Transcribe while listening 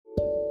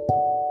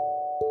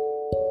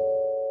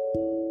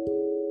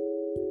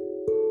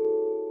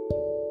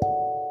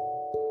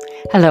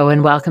Hello,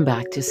 and welcome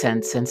back to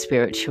Sense and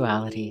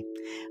Spirituality.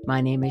 My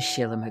name is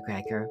Sheila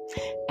McGregor,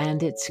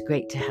 and it's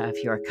great to have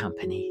your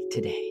company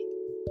today.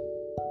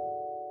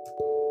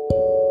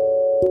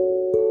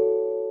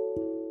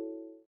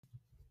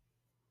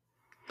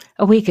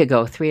 A week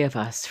ago, three of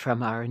us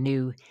from our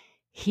new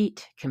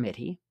HEAT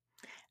committee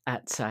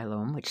at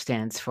Siloam, which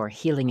stands for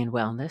Healing and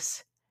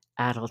Wellness,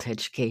 Adult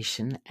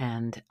Education,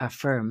 and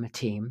Affirm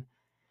team,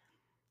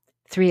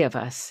 three of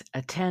us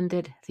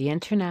attended the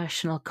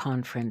International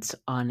Conference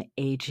on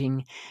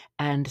Aging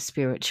and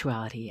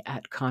Spirituality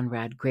at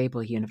Conrad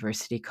Grebel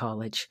University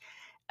College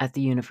at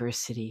the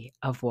University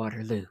of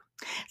Waterloo.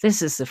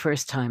 This is the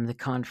first time the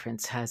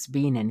conference has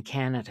been in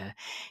Canada.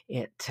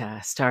 It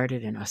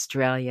started in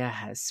Australia,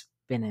 has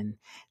been in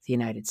the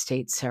United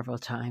States several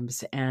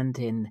times, and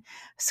in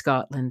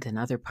Scotland and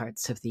other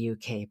parts of the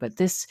UK. But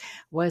this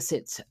was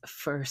its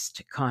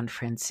first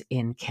conference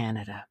in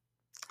Canada.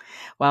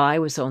 While I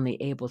was only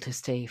able to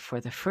stay for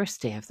the first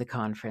day of the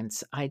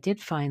conference, I did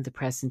find the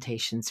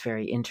presentations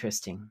very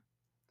interesting.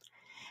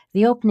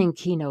 The opening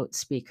keynote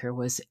speaker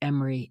was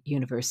Emory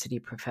University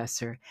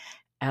professor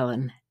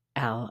Ellen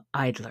L.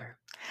 Eidler.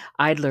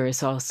 Eidler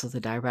is also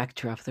the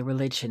director of the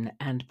Religion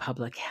and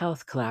Public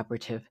Health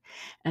Collaborative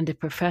and a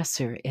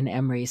professor in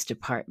Emory's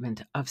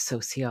Department of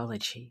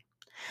Sociology.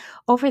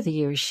 Over the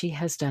years, she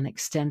has done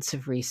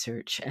extensive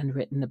research and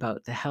written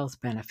about the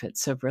health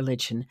benefits of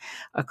religion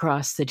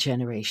across the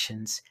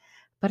generations,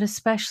 but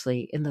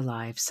especially in the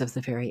lives of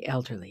the very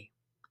elderly.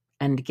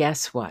 And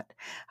guess what?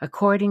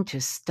 According to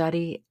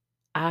study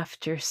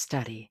after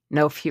study,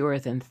 no fewer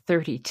than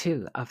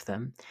 32 of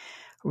them,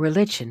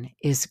 religion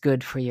is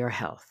good for your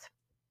health.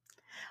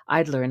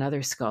 Eidler and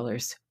other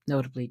scholars,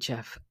 notably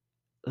Jeff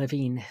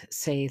Levine,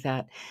 say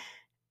that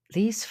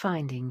these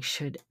findings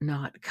should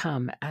not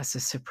come as a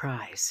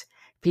surprise.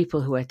 People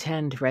who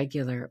attend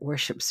regular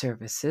worship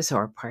services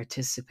or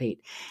participate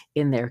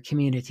in their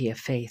community of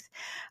faith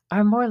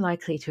are more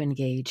likely to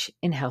engage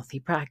in healthy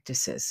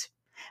practices.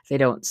 They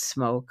don't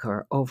smoke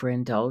or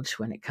overindulge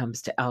when it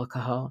comes to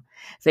alcohol.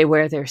 They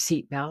wear their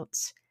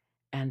seatbelts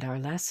and are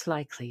less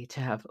likely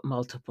to have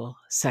multiple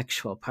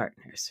sexual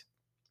partners.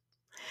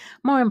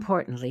 More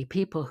importantly,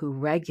 people who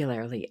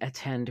regularly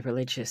attend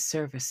religious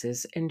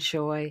services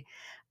enjoy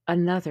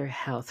another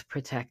health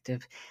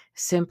protective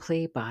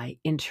simply by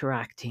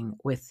interacting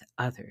with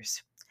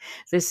others.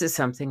 This is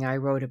something I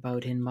wrote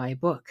about in my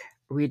book,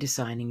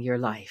 Redesigning Your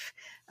Life,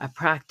 a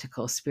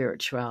practical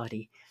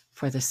spirituality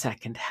for the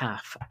second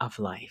half of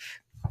life.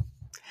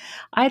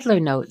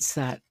 Eidler notes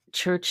that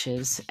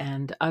churches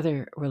and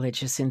other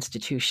religious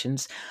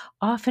institutions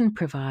often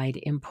provide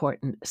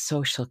important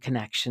social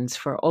connections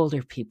for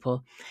older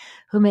people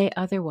who may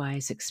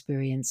otherwise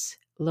experience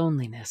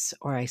loneliness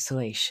or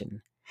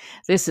isolation.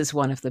 This is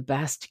one of the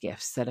best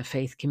gifts that a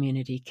faith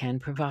community can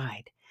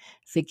provide,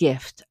 the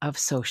gift of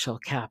social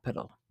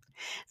capital.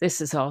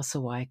 This is also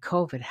why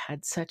COVID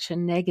had such a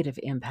negative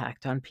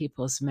impact on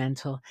people's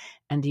mental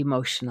and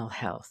emotional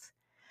health.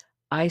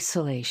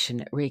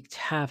 Isolation wreaked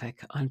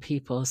havoc on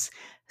people's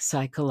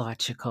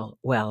psychological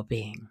well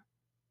being.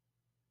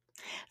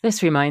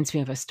 This reminds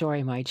me of a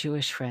story my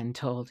Jewish friend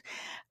told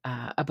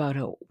about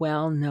a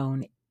well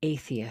known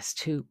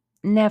atheist who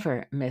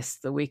never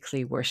missed the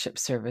weekly worship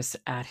service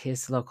at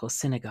his local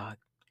synagogue.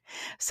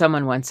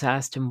 Someone once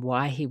asked him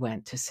why he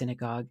went to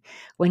synagogue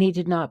when he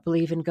did not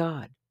believe in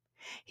God.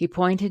 He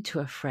pointed to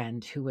a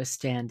friend who was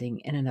standing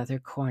in another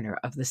corner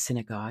of the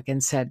synagogue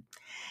and said,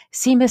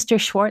 "See Mr.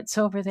 Schwartz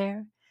over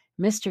there?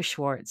 Mr.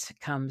 Schwartz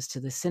comes to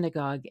the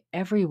synagogue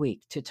every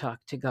week to talk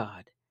to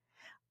God.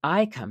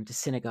 I come to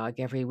synagogue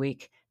every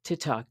week to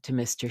talk to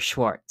Mr.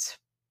 Schwartz."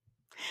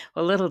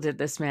 Well, little did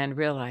this man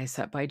realize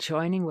that by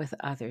joining with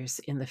others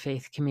in the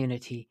faith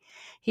community,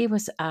 he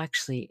was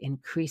actually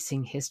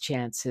increasing his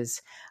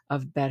chances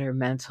of better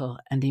mental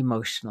and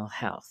emotional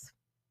health.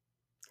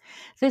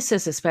 This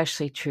is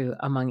especially true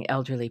among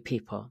elderly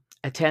people.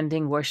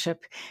 Attending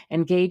worship,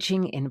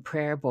 engaging in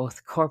prayer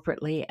both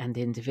corporately and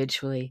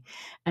individually,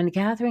 and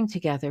gathering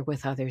together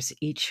with others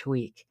each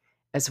week,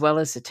 as well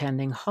as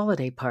attending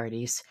holiday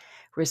parties,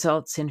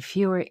 results in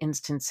fewer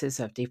instances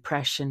of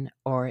depression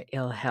or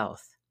ill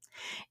health.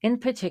 In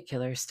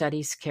particular,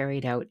 studies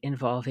carried out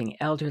involving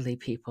elderly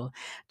people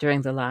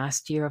during the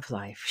last year of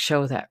life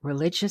show that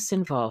religious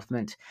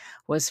involvement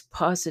was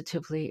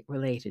positively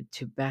related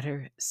to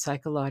better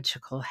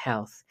psychological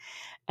health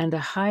and a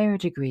higher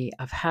degree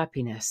of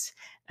happiness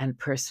and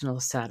personal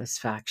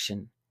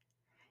satisfaction.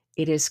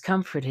 It is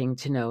comforting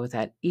to know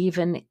that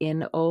even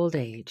in old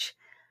age,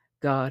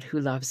 God, who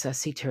loves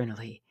us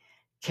eternally,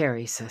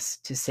 carries us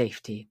to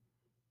safety,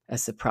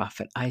 as the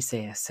prophet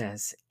Isaiah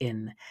says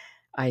in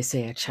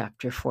Isaiah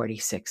chapter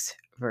 46,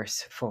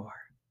 verse 4.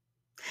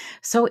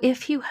 So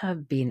if you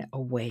have been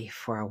away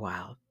for a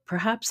while,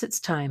 perhaps it's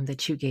time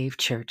that you gave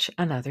church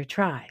another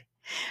try.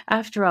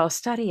 After all,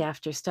 study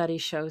after study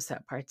shows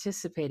that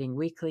participating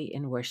weekly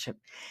in worship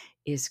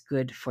is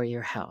good for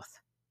your health.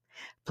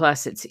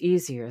 Plus, it's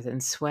easier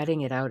than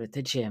sweating it out at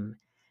the gym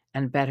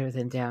and better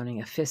than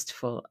downing a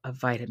fistful of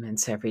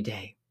vitamins every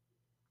day.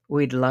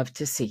 We'd love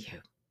to see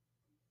you.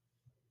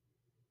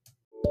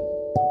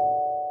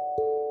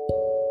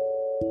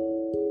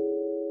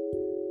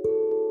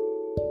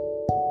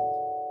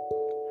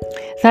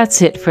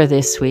 That's it for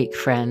this week,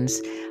 friends.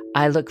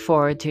 I look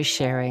forward to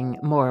sharing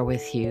more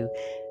with you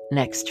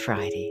next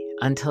Friday.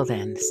 Until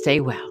then, stay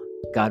well.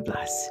 God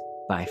bless.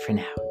 Bye for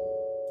now.